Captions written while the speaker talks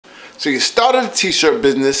So you started a t-shirt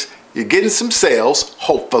business, you're getting some sales,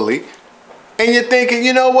 hopefully, and you're thinking,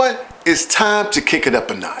 you know what? It's time to kick it up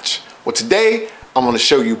a notch. Well, today I'm going to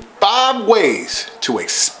show you 5 ways to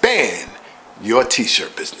expand your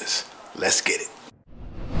t-shirt business. Let's get it.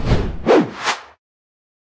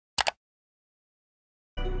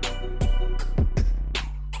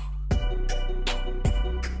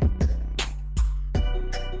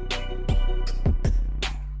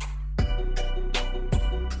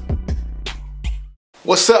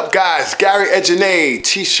 What's up, guys? Gary Edgenay,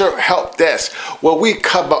 T-Shirt Help Desk, where we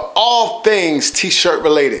cover all things t-shirt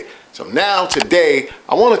related. So now today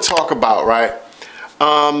I want to talk about,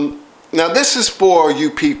 now this is for you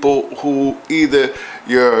people who either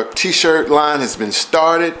your t-shirt line has been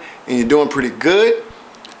started and you're doing pretty good,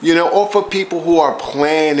 you know, or for people who are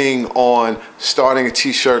planning on starting a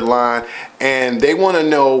t-shirt line and they want to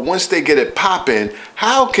know, once they get it popping,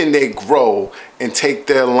 how can they grow and take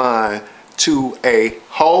their line to a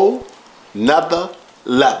whole nother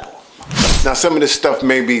level. Now, some of this stuff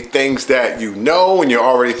may be things that you know and you're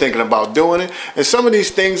already thinking about doing it, and some of these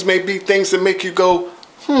things may be things that make you go,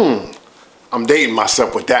 I'm dating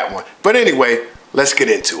myself with that one. But anyway, let's get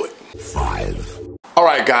into it. 5. All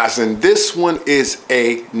right, guys, and this one is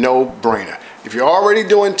a no-brainer. If you're already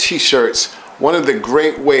doing t-shirts, one of the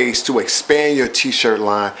great ways to expand your t-shirt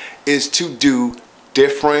line is to do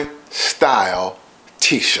different style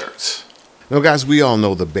t-shirts. Now, guys, we all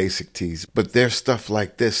know the basic tees, but there's stuff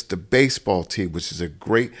like this, the baseball tee, which is a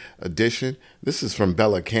great addition. This is from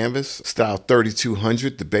Bella Canvas, style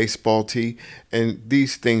 3200, the baseball tee. And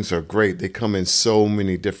these things are great. They come in so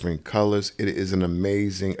many different colors. It is an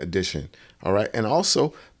amazing addition. All right. And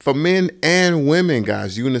also for men and women,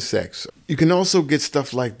 guys, unisex. You can also get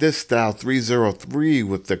stuff like this, style 303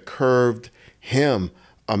 with the curved hem.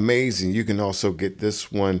 Amazing. You can also get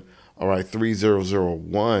this one. All right,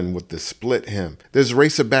 3001 with the split hem. There's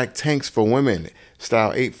racerback tanks for women,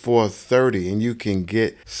 style 8430, and you can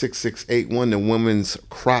get 6681, the women's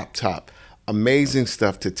crop top. Amazing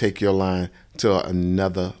stuff to take your line to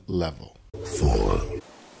another level. 4.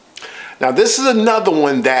 Now, this is another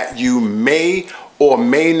one that you may or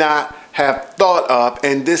may not have thought of,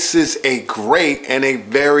 and this is a great and a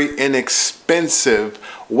very inexpensive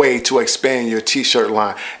way to expand your t-shirt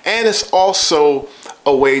line. And it's also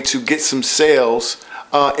a way to get some sales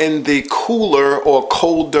in the cooler or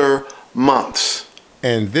colder months.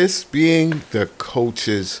 And this being the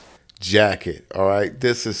coach's jacket, all right?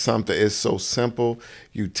 This is something, it's so simple.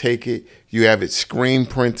 You take it, you have it screen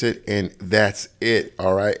printed, and that's it,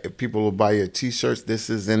 all right? If people will buy your t-shirts, this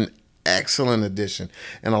is an excellent addition.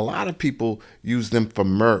 And a lot of people use them for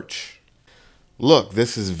merch. Look,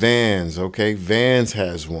 this is Vans, okay? Vans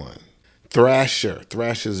has one. Thrasher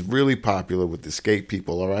is really popular with the skate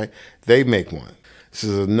people, all right? They make one. This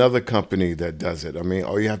is another company that does it. I mean,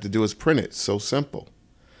 all you have to do is print it. So simple.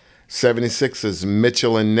 76 is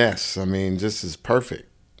Mitchell and Ness. I mean, this is perfect.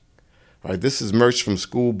 All right, this is merch from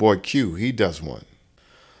Schoolboy Q. He does one.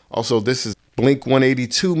 Also, this is Blink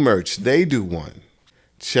 182 merch. They do one.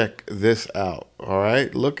 Check this out, all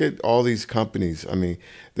right? Look at all these companies. I mean,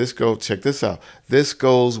 check this out. This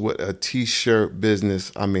goes with a t-shirt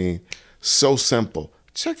business. I mean, so simple.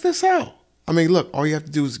 Check this out. I mean, look, all you have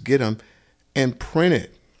to do is get them and print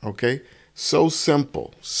it, okay? So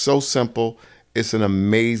simple, so simple. It's an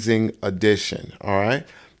amazing addition, all right?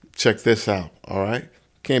 Check this out, all right?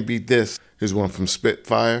 Can't beat this. Here's one from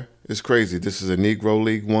Spitfire. It's crazy. This is a Negro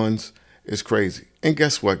League ones. It's crazy. And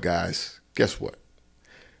guess what, guys? Guess what?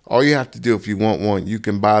 All you have to do if you want one, you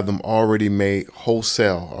can buy them already made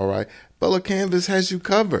wholesale, all right? Bella Canvas has you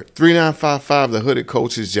covered. $39.55, the hooded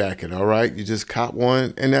coach's jacket, all right? You just cop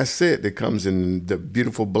one, and that's it. It comes in the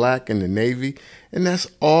beautiful black and the navy, and that's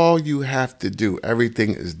all you have to do.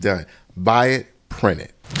 Everything is done. Buy it, print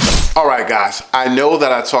it. All right, guys, I know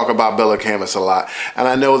that I talk about Bella Canvas a lot, and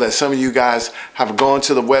I know that some of you guys have gone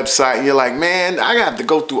to the website and you're like, man, I got to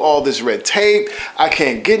go through all this red tape. I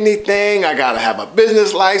can't get anything. I got to have a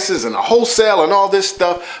business license and a wholesale and all this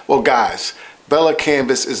stuff. Well, guys, Bella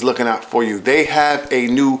Canvas is looking out for you. They have a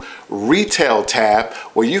new retail tab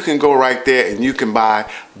where you can go right there and you can buy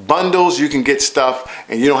bundles, you can get stuff,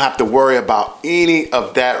 and you don't have to worry about any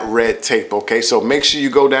of that red tape, okay? So make sure you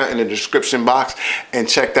go down in the description box and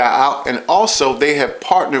check that out. And also, they have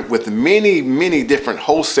partnered with many different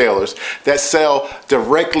wholesalers that sell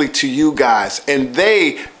directly to you guys, and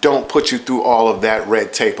they don't put you through all of that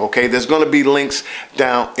red tape, okay? There's gonna be links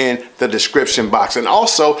down in the description box. And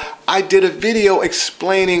also, I did a video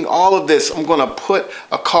explaining all of this. I'm gonna put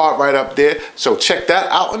a card right up there, so check that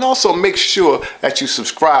out. And also make sure that you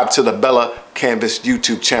subscribe to the Bella Canvas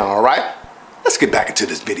YouTube channel, all right? let's get back into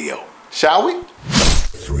this video, shall we?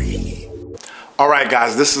 3. All right,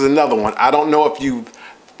 guys, this is another one. I don't know if you've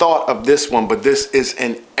thought of this one, but this is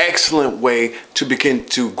an excellent way to begin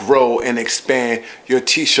to grow and expand your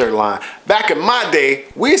t-shirt line. Back in my day,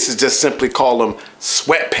 we used to just simply call them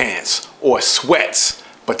sweatpants or sweats,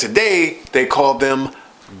 but today they call them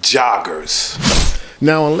joggers.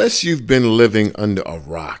 Now, unless you've been living under a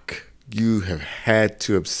rock, you have had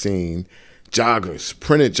to have seen joggers,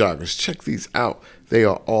 printed joggers. Check these out. They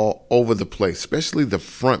are all over the place, especially the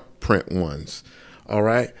front print ones. All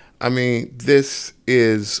right. I mean, this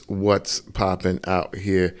is what's popping out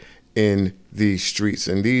here in these streets.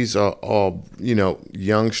 And these are all, you know,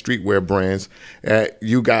 young streetwear brands that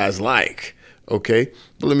you guys like. Okay.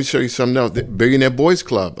 But let me show you something else. The Billionaire Boys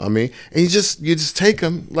Club. I mean, and you just take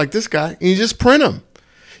them like this guy and you just print them.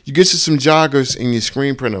 You get you some joggers and you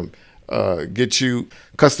screen print them. Get you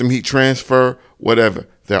custom heat transfer, whatever.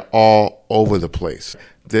 They're all over the place.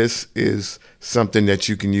 This is something that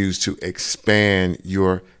you can use to expand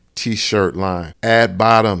your t-shirt line. Add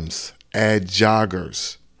bottoms, add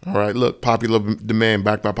joggers. All right, look, popular demand,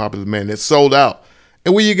 backed by popular demand. It's sold out.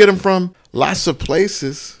 And where you get them from? Lots of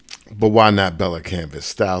places. But why not Bella Canvas?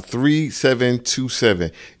 Style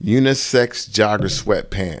 3727, unisex jogger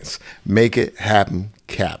sweatpants. Make it happen,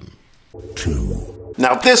 Captain. 2.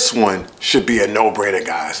 Now this one should be a no-brainer,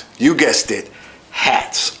 guys. You guessed it,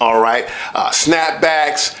 hats, all right?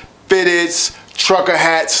 Snapbacks, fitteds, trucker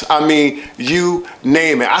hats, I mean, you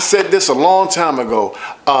name it. I said this a long time ago.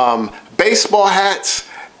 Baseball hats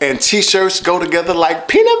and t-shirts go together like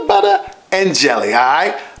peanut butter and jelly, all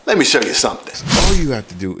right? Let me show you something. All you have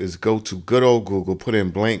to do is go to good old Google, put in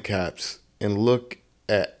blank caps, and look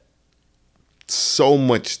at so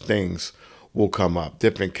much things will come up.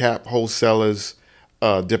 Different cap wholesalers,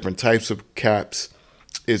 different types of caps.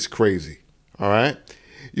 It's crazy, all right?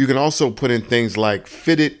 You can also put in things like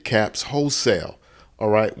fitted caps wholesale. All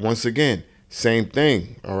right. Once again, same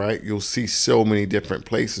thing. All right. You'll see so many different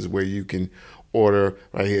places where you can order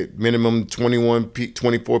right here, minimum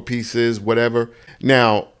 24 pieces, whatever.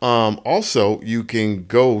 Now, also you can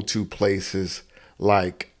go to places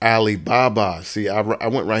like Alibaba. See, I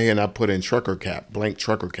went right here and I put in trucker cap, blank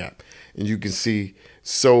trucker cap, and you can see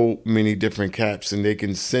so many different caps, and they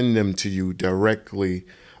can send them to you directly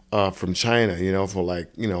from China, you know, for like,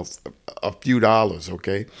 you know, a few dollars,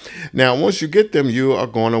 okay? Now, once you get them, you are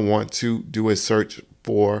going to want to do a search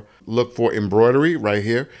for, look for embroidery right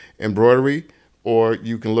here, embroidery, or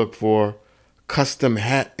you can look for custom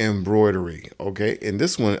hat embroidery, okay? And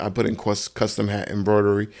this one, I put in custom hat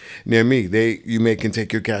embroidery near me. You can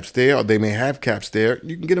take your caps there, or they may have caps there.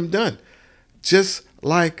 You can get them done just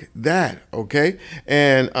like that, okay?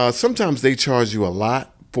 And sometimes they charge you a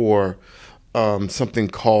lot for something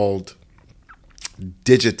called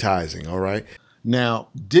digitizing, all right? Now,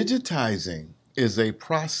 digitizing is a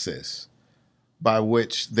process by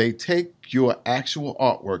which they take your actual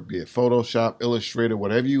artwork, be it Photoshop, Illustrator,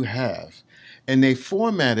 whatever you have, and they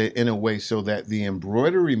format it in a way so that the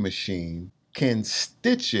embroidery machine can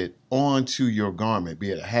stitch it onto your garment,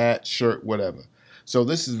 be it a hat, shirt, whatever. So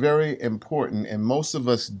this is very important, and most of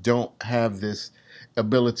us don't have this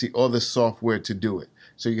ability or the software to do it.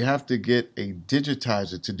 So you have to get a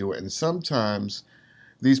digitizer to do it. And sometimes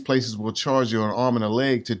these places will charge you an arm and a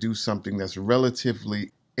leg to do something that's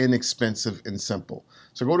relatively inexpensive and simple.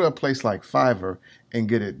 So go to a place like Fiverr and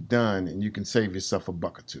get it done, and you can save yourself a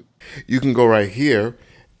buck or two. You can go right here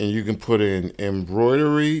and you can put in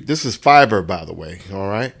embroidery. This is Fiverr, by the way, all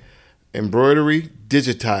right? Embroidery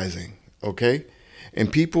digitizing, okay?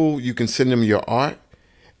 And people, you can send them your art,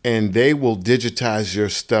 and they will digitize your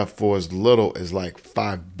stuff for as little as like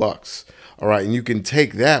 $5. All right. And you can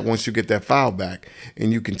take that once you get that file back,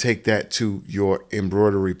 and you can take that to your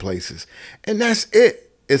embroidery places. And that's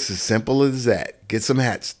it. It's as simple as that. Get some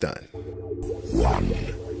hats done. 1.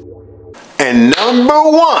 And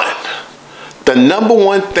the number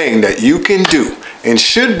one thing that you can do and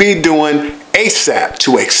should be doing ASAP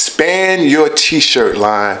to expand your t-shirt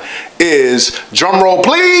line is, drum roll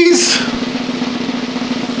please,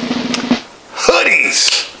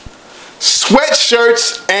 hoodies,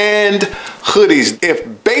 sweatshirts, and hoodies.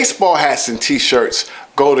 If baseball hats and t-shirts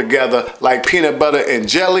go together like peanut butter and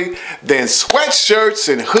jelly, then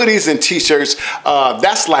sweatshirts and hoodies and t-shirts,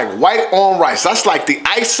 that's like white on rice. That's like the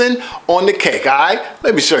icing on the cake, all right?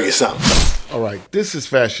 Let me show you something. All right, this is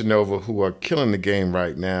Fashion Nova, who are killing the game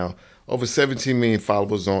right now. Over 17 million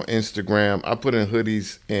followers on Instagram. I put in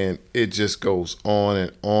hoodies and it just goes on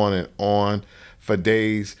and on and on for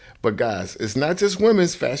days. But guys, it's not just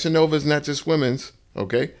women's. Fashion Nova is not just women's,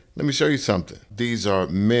 okay? Let me show you something. These are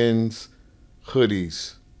men's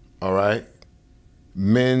hoodies, all right?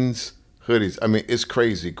 men's hoodies. I mean, it's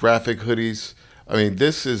crazy. Graphic hoodies. I mean,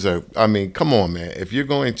 this is come on, man. If you're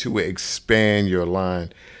going to expand your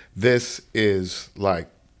line, this is like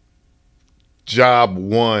job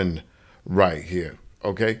one right here.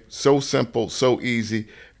 Okay? So simple, so easy.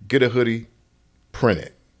 Get a hoodie, print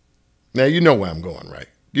it. Now you know where I'm going, right?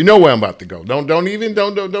 You know where I'm about to go. Don't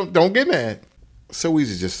get mad. So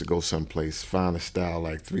easy just to go someplace, find a style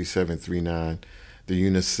like 3739, the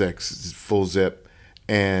unisex, full zip,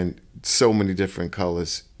 and so many different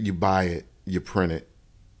colors. You buy it, you print it,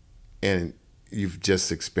 and you've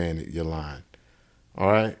just expanded your line.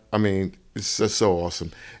 All right? I mean, it's just so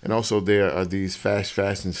awesome. And also there are these fast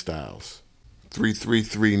fashion styles.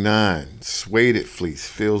 3339, suede fleece,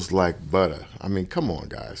 feels like butter. I mean, come on,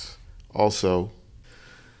 guys. Also,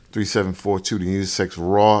 3742, the unisex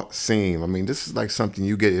raw seam. I mean, this is like something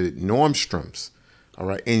you get at Nordstrom's, all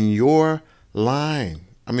right, in your line.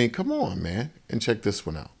 I mean, come on, man. And check this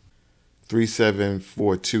one out.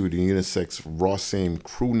 3742, the unisex raw seam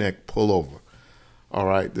crew neck pullover. All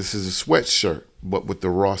right, this is a sweatshirt, but with the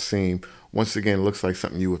raw seam. Once again, looks like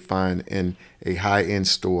something you would find in a high-end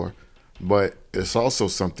store, but it's also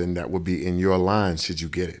something that would be in your line should you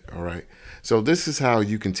get it, all right? So this is how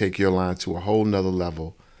you can take your line to a whole nother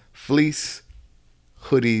level. Fleece,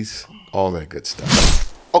 hoodies, all that good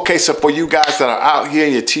stuff. Okay, so for you guys that are out here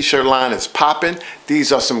and your t-shirt line is popping,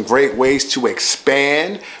 these are some great ways to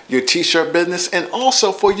expand your t-shirt business. And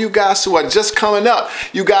also for you guys who are just coming up,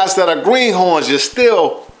 you guys that are greenhorns, you're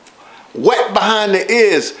still wet behind the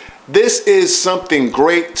ears. This is something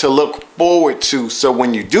great to look forward to. So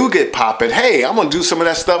when you do get popping, hey, I'm gonna do some of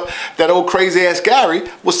that stuff that old crazy ass Gary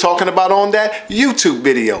was talking about on that YouTube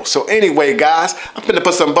video. So anyway, guys, I'm gonna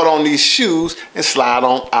put some butter on these shoes and slide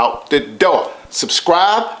on out the door.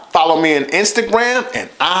 Subscribe, follow me on Instagram, and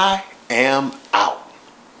I am out.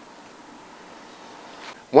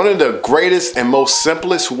 One of the greatest and most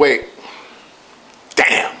simplest way,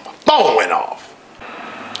 damn, my phone went off.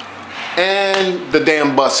 And the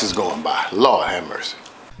damn bus is going by. Lord have mercy.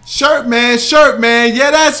 Shirt man,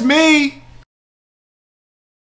 yeah, that's me.